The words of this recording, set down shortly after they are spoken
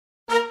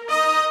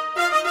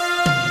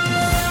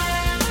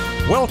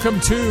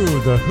Welcome to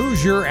the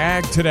Hoosier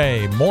Ag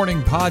Today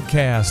morning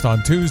podcast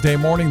on Tuesday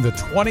morning, the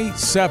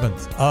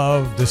 27th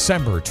of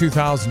December,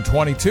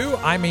 2022.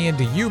 I'm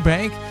Andy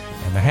Eubank,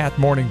 and the Hat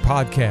Morning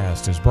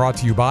Podcast is brought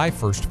to you by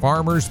First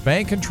Farmers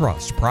Bank and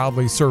Trust,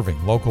 proudly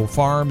serving local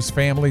farms,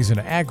 families, and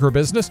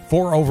agribusiness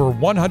for over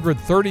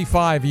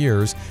 135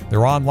 years.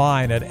 They're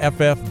online at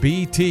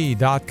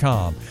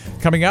ffbt.com.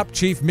 Coming up,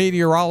 Chief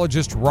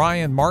Meteorologist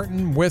Ryan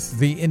Martin with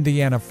the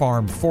Indiana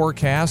Farm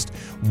Forecast,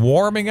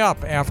 warming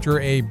up after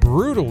a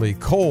brutally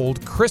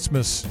cold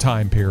Christmas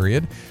time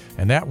period,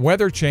 and that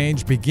weather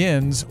change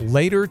begins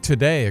later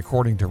today,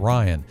 according to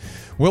Ryan.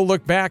 We'll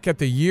look back at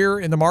the year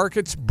in the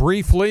markets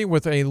briefly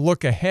with a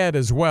look ahead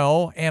as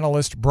well.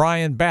 Analyst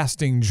Brian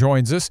Basting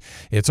joins us.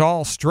 It's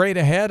all straight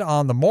ahead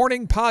on the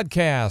morning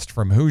podcast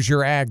from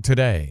Hoosier Ag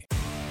Today.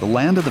 The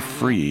land of the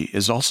free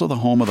is also the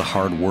home of the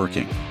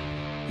hardworking.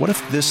 What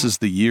if this is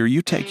the year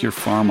you take your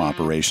farm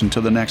operation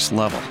to the next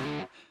level?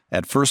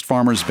 At First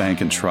Farmers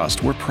Bank and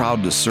Trust, we're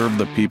proud to serve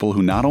the people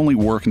who not only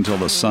work until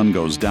the sun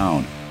goes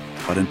down,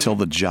 but until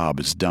the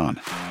job is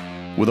done.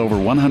 With over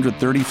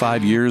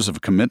 135 years of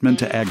commitment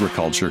to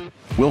agriculture,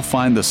 we'll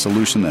find the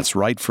solution that's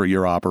right for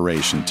your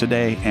operation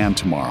today and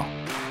tomorrow.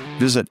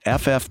 Visit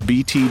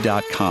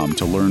ffbt.com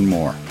to learn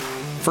more.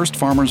 First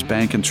Farmers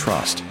Bank and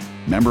Trust,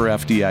 member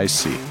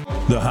FDIC.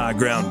 The High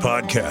Ground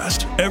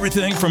Podcast.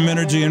 Everything from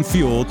energy and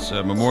fuel. It's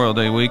Memorial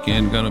Day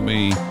weekend, going to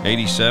be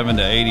 87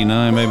 to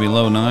 89, maybe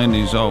low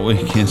 90s all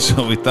weekend.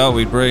 So we thought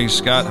we'd bring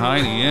Scott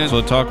Heine in. So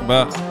we'll talk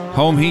about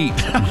home heat.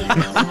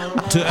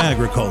 To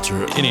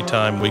agriculture.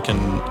 Anytime we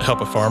can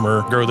help a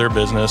farmer grow their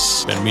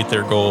business and meet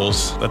their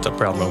goals, that's a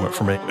proud moment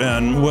for me.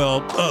 And,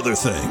 well, other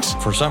things.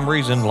 For some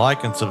reason,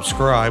 like and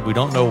subscribe. We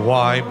don't know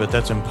why, but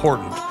that's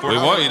important. We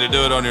want you to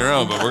do it on your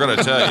own, but we're going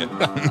to tell you.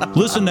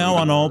 Listen now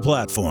on all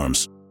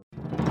platforms.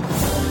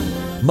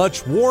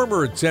 Much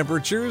warmer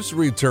temperatures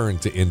return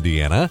to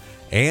Indiana,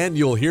 and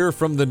you'll hear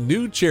from the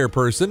new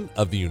chairperson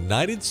of the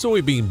United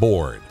Soybean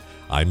Board.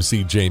 I'm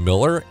CJ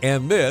Miller,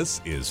 and this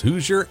is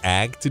Hoosier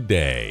Ag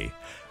Today.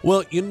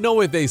 Well, you know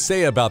what they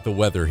say about the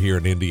weather here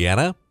in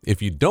Indiana.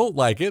 If you don't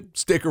like it,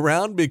 stick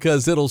around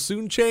because it'll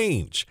soon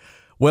change.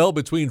 Well,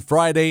 between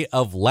Friday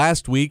of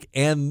last week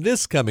and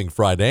this coming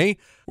Friday,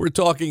 we're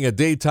talking a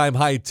daytime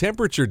high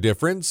temperature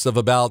difference of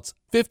about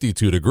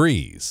 52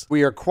 degrees.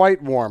 We are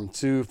quite warm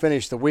to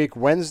finish the week,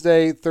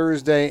 Wednesday,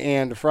 Thursday,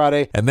 and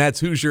Friday. And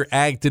that's Hoosier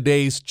Ag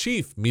Today's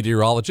chief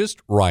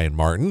meteorologist, Ryan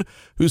Martin,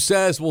 who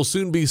says we'll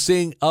soon be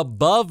seeing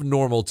above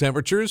normal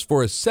temperatures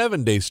for a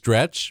 7-day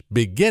stretch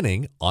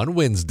beginning on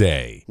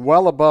Wednesday.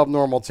 Well above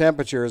normal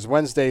temperatures.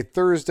 Wednesday,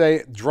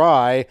 Thursday,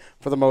 dry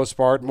for the most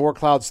part. More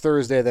clouds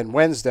Thursday than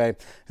Wednesday.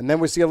 And then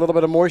we see a little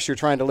bit of moisture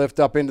trying to lift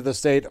up into the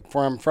state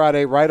from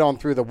Friday right on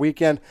through the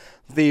weekend.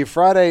 The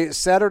Friday,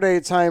 Saturday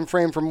time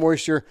frame for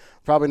moisture,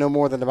 probably no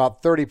more than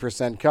about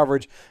 30%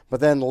 coverage.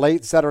 But then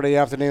late Saturday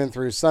afternoon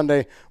through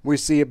Sunday, we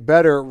see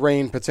better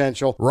rain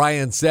potential.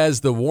 Ryan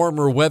says the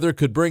warmer weather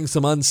could bring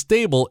some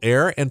unstable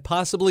air and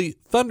possibly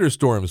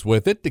thunderstorms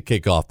with it to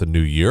kick off the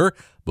new year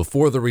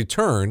before the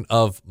return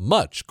of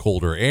much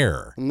colder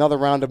air. Another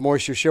round of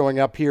moisture showing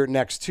up here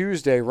next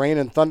Tuesday. Rain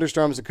and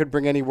thunderstorms that could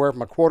bring anywhere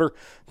from 1/4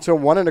 to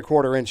 1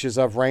 1/4 inches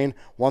of rain.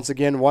 Once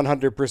again,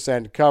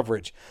 100%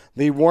 coverage.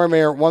 The warm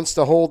air wants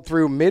to hold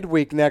through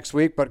midweek next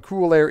week, but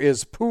cool air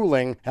is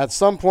pooling. At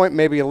some point,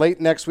 maybe late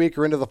next week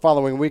or into the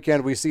following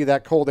weekend, we see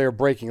that cold air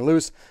breaking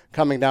loose,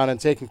 coming down and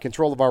taking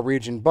control of our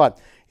region, but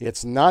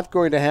it's not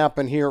going to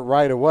happen here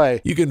right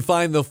away. You can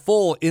find the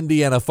full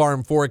Indiana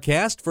Farm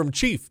Forecast from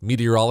Chief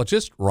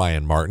Meteorologist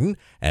Ryan Martin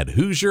at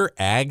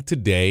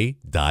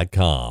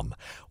HoosierAgToday.com.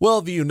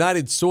 Well, the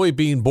United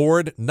Soybean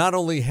Board not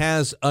only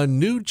has a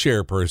new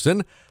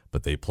chairperson,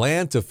 but they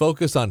plan to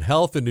focus on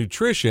health and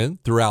nutrition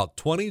throughout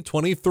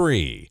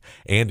 2023.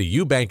 Andy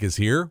Eubank is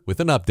here with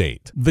an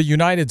update. The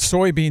United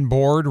Soybean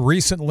Board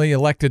recently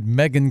elected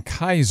Megan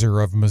Kaiser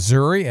of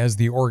Missouri as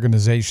the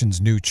organization's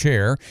new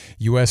chair.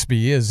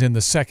 USB is in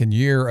the second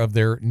year of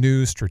their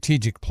new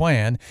strategic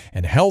plan,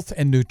 and health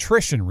and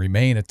nutrition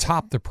remain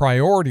atop the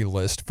priority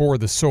list for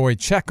the soy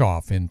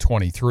checkoff in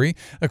 23,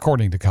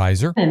 according to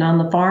Kaiser. And on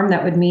the farm,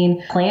 that would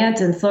mean plant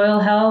and soil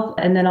health,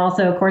 and then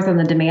also, of course, on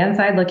the demand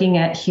side, looking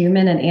at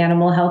human and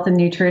animal health and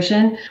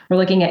nutrition. We're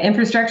looking at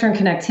infrastructure and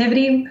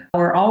connectivity.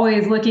 We're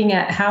always looking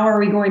at how are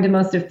we going to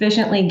most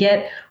efficiently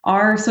get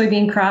our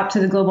soybean crop to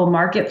the global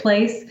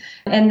marketplace.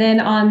 And then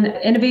on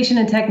innovation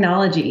and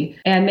technology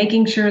and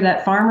making sure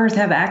that farmers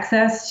have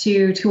access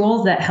to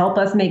tools that help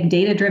us make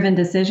data-driven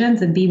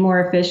decisions and be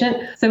more efficient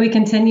so we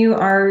continue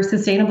our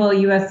sustainable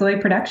U.S. soy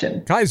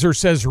production. Kaiser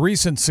says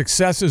recent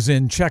successes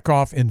in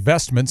checkoff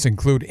investments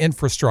include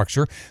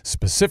infrastructure,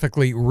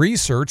 specifically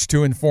research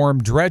to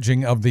inform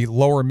dredging of the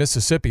lower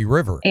Mississippi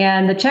River.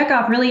 And the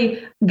checkoff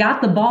really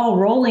got the ball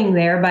rolling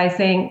there by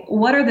saying,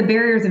 what are the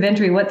barriers of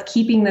entry? What's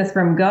keeping this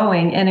from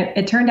going? And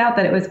it turned out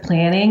that it was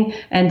planning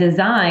and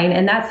design.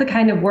 And that's the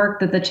kind of work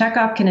that the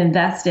checkoff can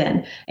invest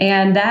in.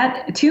 And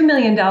that $2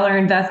 million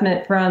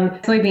investment from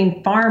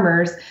soybean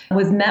farmers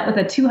was met with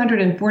a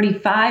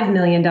 $245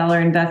 million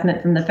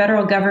investment from the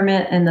federal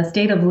government and the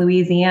state of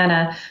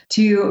Louisiana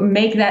to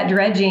make that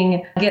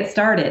dredging get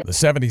started. The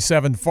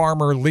 77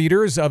 farmer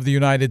leaders of the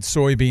United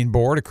Soybean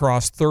Board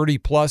across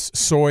 30-plus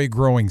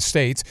soy-growing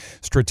states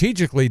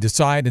strategically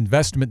decide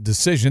investment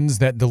decisions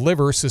that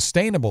deliver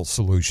sustainable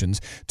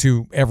solutions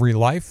to every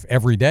life,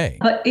 every day.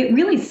 But it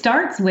really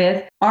starts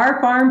with our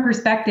farm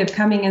perspective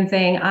coming and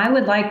saying, I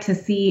would like to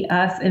see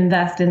us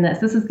invest in this.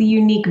 This is the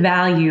unique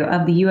value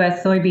of the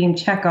U.S. soybean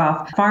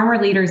checkoff.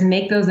 Farmer leaders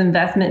make those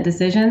investment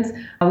decisions.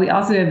 We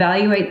also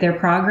evaluate their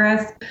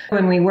progress.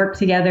 When we work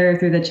together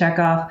through the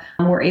checkoff,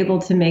 we're able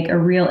to make a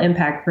real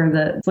impact for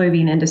the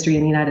soybean industry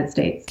in the United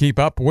States. Keep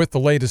up with the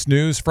latest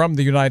news from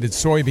the United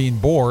Soybean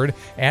Board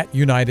at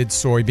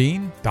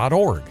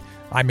unitedsoybean.org.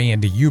 I'm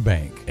Andy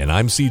Eubank. And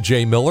I'm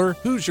CJ Miller.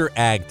 Who's Your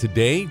Ag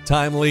Today?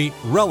 Timely,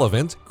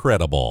 relevant,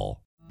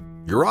 credible.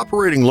 Your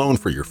operating loan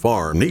for your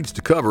farm needs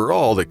to cover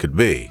all that could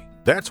be.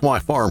 That's why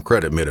Farm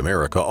Credit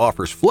Mid-America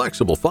offers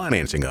flexible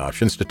financing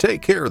options to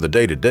take care of the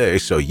day-to-day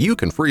so you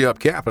can free up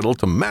capital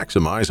to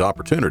maximize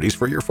opportunities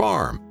for your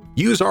farm.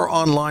 Use our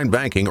online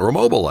banking or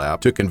mobile app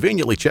to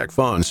conveniently check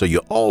funds so you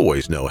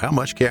always know how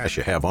much cash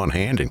you have on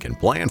hand and can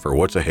plan for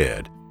what's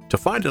ahead. To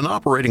find an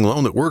operating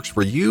loan that works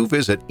for you,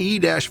 visit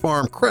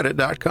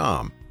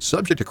e-farmcredit.com.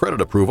 Subject to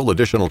credit approval,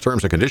 additional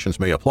terms and conditions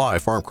may apply.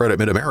 Farm Credit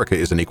Mid-America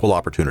is an equal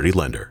opportunity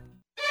lender.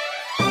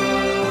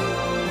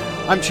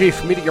 I'm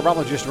Chief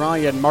Meteorologist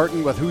Ryan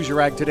Martin with Who's Your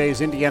Ag Today's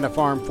Indiana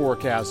Farm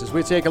Forecast. As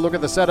we take a look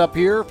at the setup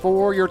here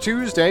for your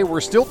Tuesday, we're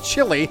still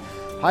chilly.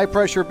 High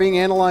pressure being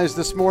analyzed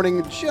this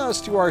morning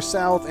just to our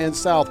south and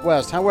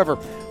southwest. However,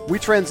 we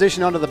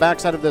transition onto the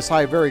backside of this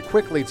high very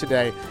quickly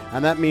today,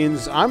 and that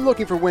means I'm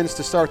looking for winds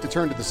to start to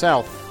turn to the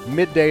south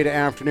midday to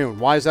afternoon.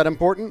 Why is that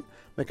important?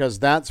 Because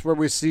that's where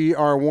we see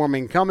our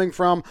warming coming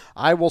from.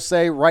 I will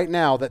say right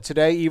now that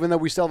today, even though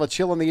we still have a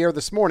chill in the air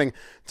this morning,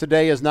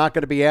 today is not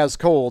going to be as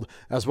cold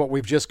as what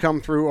we've just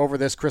come through over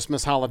this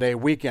Christmas holiday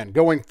weekend.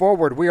 Going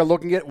forward, we are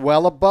looking at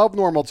well above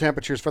normal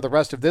temperatures for the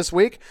rest of this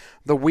week,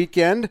 the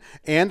weekend,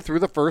 and through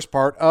the first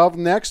part of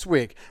next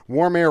week.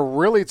 Warm air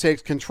really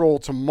takes control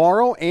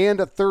tomorrow and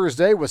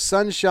Thursday with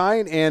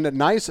sunshine and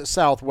nice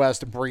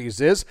southwest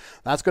breezes.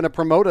 That's going to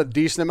promote a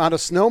decent amount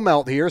of snow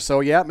melt here.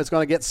 So, yeah, it's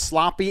going to get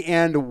sloppy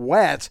and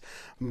wet.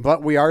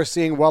 But we are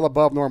seeing well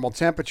above normal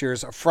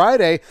temperatures.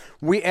 Friday,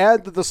 we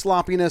add to the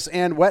sloppiness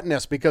and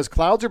wetness because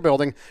clouds are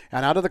building,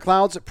 and out of the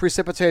clouds,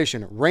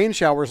 precipitation. Rain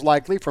showers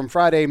likely from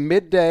Friday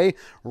midday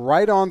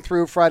right on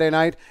through Friday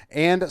night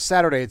and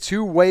Saturday.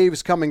 2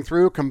 waves coming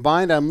through.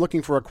 Combined, I'm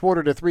looking for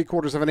 1/4 to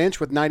 3/4 of an inch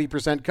with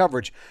 90%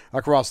 coverage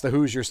across the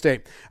Hoosier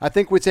State. I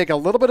think we take a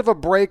little bit of a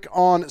break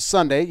on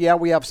Sunday. Yeah,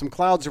 we have some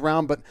clouds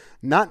around, but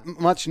not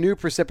much new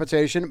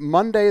precipitation.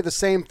 Monday, the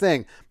same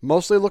thing.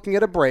 Mostly looking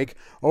at a break.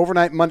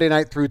 Overnight Monday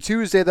night through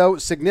Tuesday, though,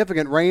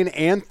 significant rain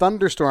and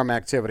thunderstorm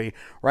activity.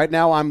 Right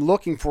now, I'm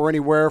looking for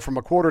anywhere from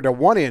 1/4 to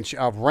 1 inch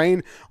of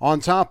rain on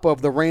top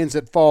of the rains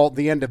that fall at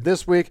the end of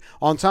this week,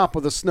 on top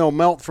of the snow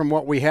melt from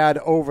what we had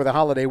over the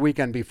holiday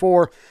weekend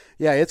before.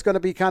 Yeah, it's going to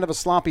be kind of a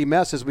sloppy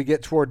mess as we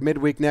get toward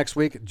midweek next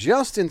week,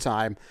 just in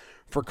time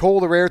for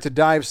colder air to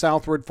dive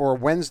southward for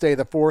Wednesday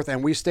the 4th,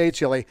 and we stay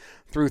chilly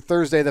through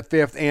Thursday the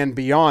 5th and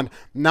beyond.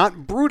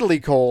 Not brutally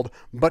cold,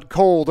 but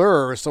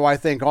colder. So I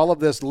think all of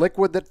this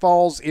liquid that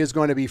falls is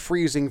going to be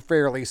freezing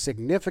fairly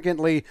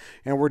significantly,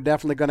 and we're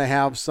definitely going to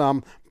have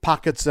some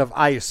pockets of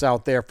ice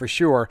out there for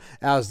sure,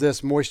 as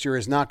this moisture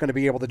is not going to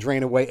be able to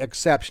drain away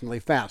exceptionally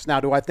fast. Now,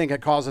 do I think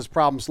it causes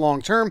problems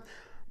long term?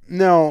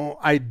 No,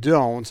 I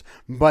don't,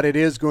 but it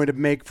is going to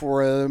make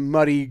for a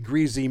muddy,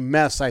 greasy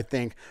mess, I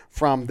think,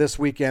 from this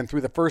weekend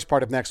through the first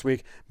part of next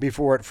week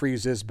before it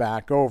freezes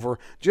back over.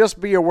 Just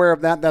be aware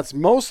of that. That's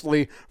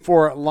mostly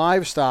for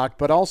livestock,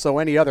 but also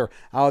any other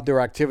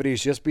outdoor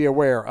activities. Just be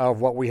aware of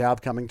what we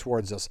have coming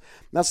towards us.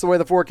 That's the way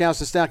the forecast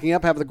is stacking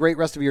up. Have a great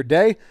rest of your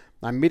day.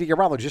 I'm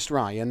meteorologist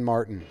Ryan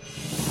Martin.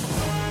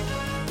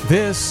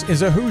 This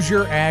is a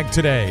Hoosier Ag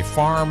Today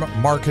Farm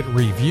Market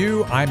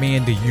Review. I'm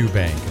Andy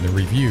Eubank, and the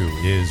review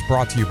is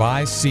brought to you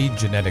by Seed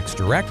Genetics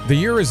Direct. The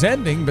year is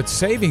ending, but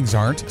savings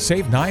aren't.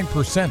 Save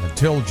 9%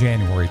 until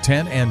January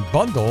 10 and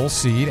bundle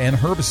seed and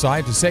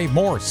herbicide to save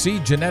more.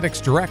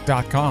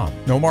 SeedGeneticsDirect.com.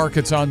 No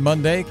markets on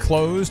Monday,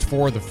 closed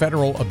for the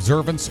federal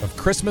observance of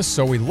Christmas,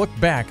 so we look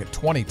back at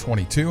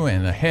 2022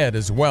 and ahead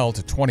as well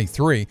to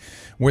 23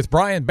 with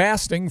Brian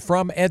Basting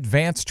from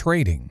Advanced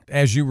Trading.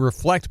 As you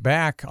reflect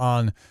back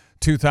on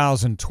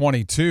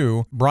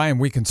 2022, Brian,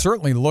 we can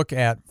certainly look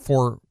at,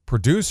 for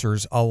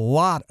producers, a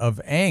lot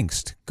of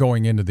angst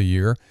going into the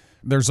year.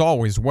 There's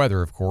always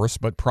weather, of course,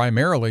 but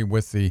primarily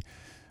with the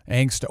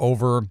angst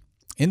over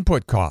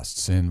input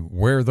costs and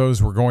where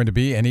those were going to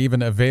be and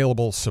even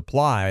available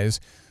supplies.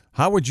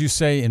 How would you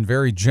say, in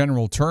very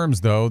general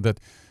terms, though,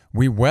 that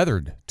we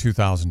weathered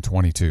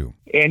 2022?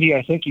 Andy,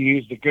 I think you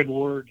used a good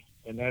word,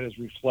 and that is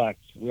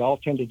reflect. We all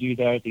tend to do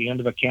that at the end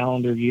of a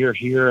calendar year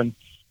here, and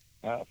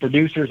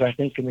producers, I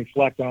think, can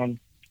reflect on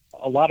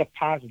a lot of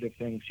positive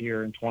things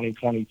here in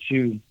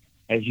 2022.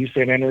 As you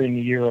said, entering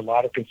the year, a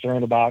lot of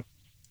concern about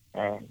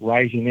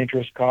rising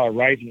interest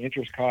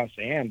costs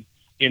and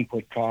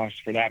input costs,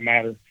 for that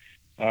matter,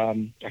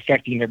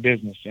 affecting their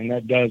business, and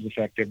that does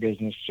affect their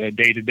business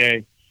day to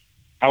day.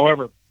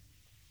 However,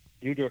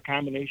 due to a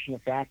combination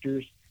of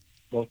factors,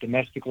 both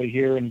domestically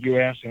here in the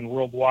U.S. and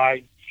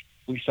worldwide,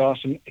 we saw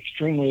some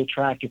extremely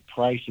attractive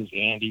prices,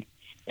 Andy,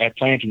 at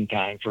planting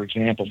time. For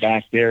example,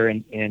 back there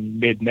in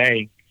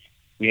mid-May,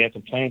 we had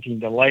some planting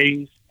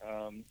delays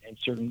in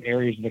certain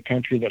areas of the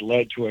country that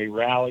led to a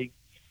rally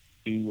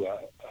to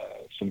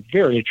some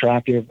very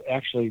attractive,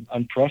 actually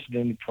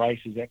unprecedented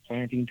prices at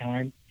planting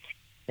time.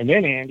 And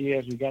then, Andy,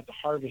 as we got the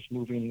harvest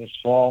moving this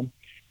fall,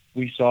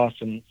 we saw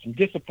some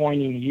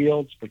disappointing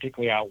yields,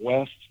 particularly out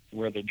west,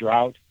 where the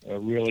drought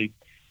really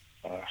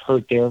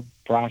hurt their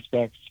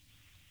prospects.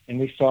 And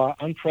we saw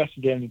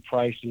unprecedented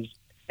prices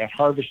at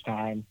harvest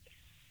time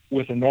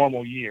with a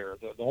normal year.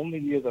 The only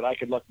year that I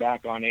could look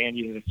back on,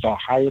 Andy, that saw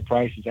higher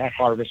prices at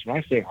harvest, when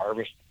I say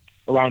harvest,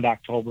 around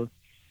October,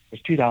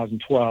 was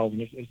 2012.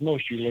 And as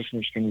most of your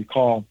listeners can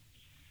recall,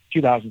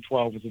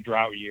 2012 was a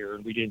drought year,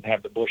 and we didn't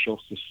have the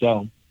bushels to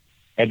sell.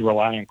 Had to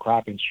rely on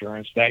crop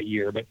insurance that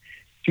year. But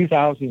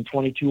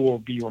 2022 will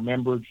be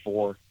remembered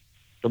for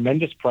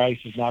tremendous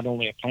prices, not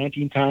only at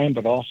planting time,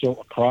 but also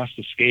across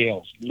the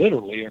scales,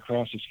 literally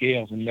across the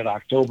scales in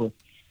mid-October,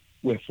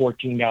 with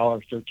 $14,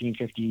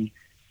 $13.50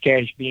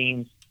 cash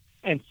beans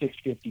and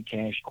 $6.50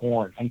 cash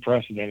corn,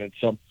 unprecedented.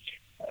 So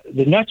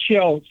the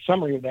nutshell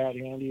summary of that,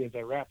 Andy, as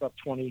I wrap up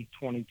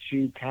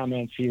 2022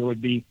 comments here,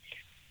 would be,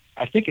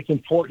 I think it's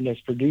important as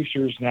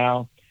producers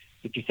now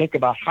that you think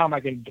about, how am I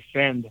going to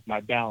defend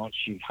my balance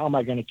sheet? How am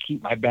I going to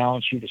keep my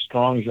balance sheet as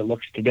strong as it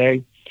looks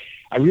today?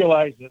 I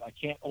realize that I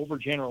can't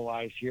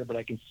overgeneralize here, but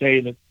I can say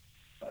that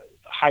a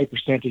high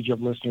percentage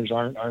of listeners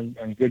aren't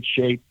in good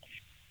shape.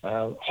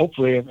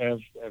 Hopefully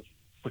have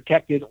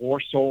protected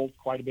or sold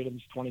quite a bit of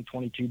this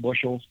 2022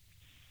 bushels.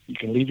 You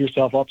can leave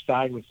yourself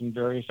upside with some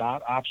various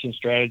option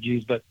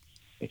strategies, but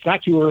it's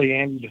not too early,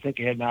 Andy, to think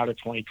ahead now to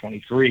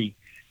 2023.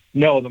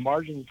 No, the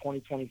margins in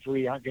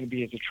 2023 aren't going to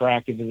be as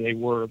attractive as they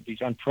were,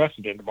 these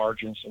unprecedented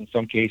margins in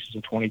some cases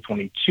in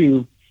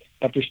 2022,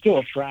 but they're still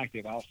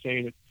attractive. I'll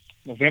say that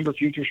November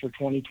futures for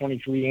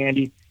 2023,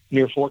 Andy,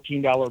 near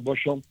 $14 a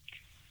bushel.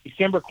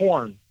 December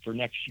corn for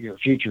next year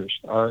futures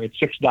are at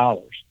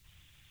 $6.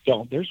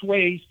 So there's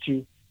ways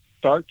to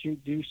start to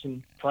do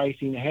some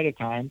pricing ahead of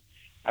time.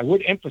 I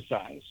would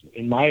emphasize,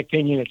 in my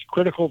opinion, it's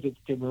critical to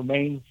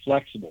remain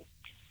flexible.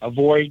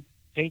 Avoid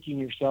painting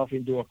yourself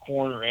into a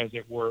corner, as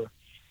it were,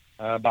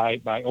 by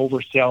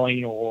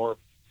overselling or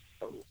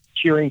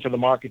cheering for the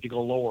market to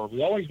go lower.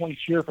 We always want to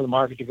cheer for the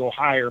market to go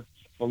higher,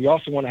 but we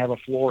also want to have a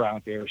floor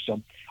out there.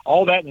 So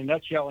all that in a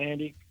nutshell,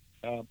 Andy,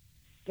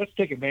 let's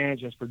take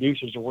advantage as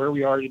producers of where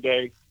we are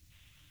today.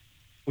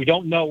 We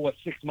don't know what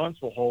 6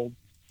 months will hold,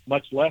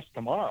 much less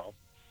tomorrow.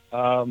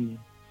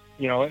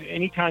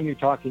 Anytime you're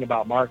talking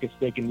about markets,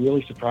 they can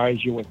really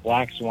surprise you with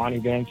black swan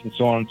events and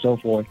so on and so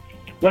forth.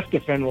 Let's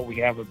defend what we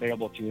have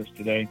available to us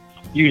today.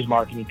 Use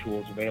marketing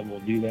tools available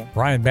to do that.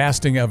 Brian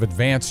Basting of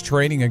Advanced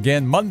Trading.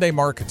 Again, Monday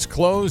markets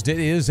closed. It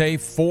is a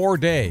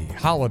 4-day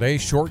holiday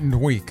shortened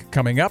week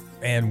coming up,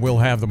 and we'll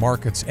have the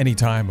markets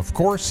anytime, of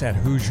course, at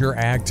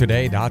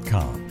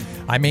HoosierAgToday.com.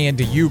 I'm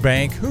Andy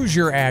Eubank.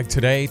 Hoosier Ag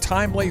Today,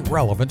 timely,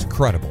 relevant,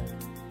 credible.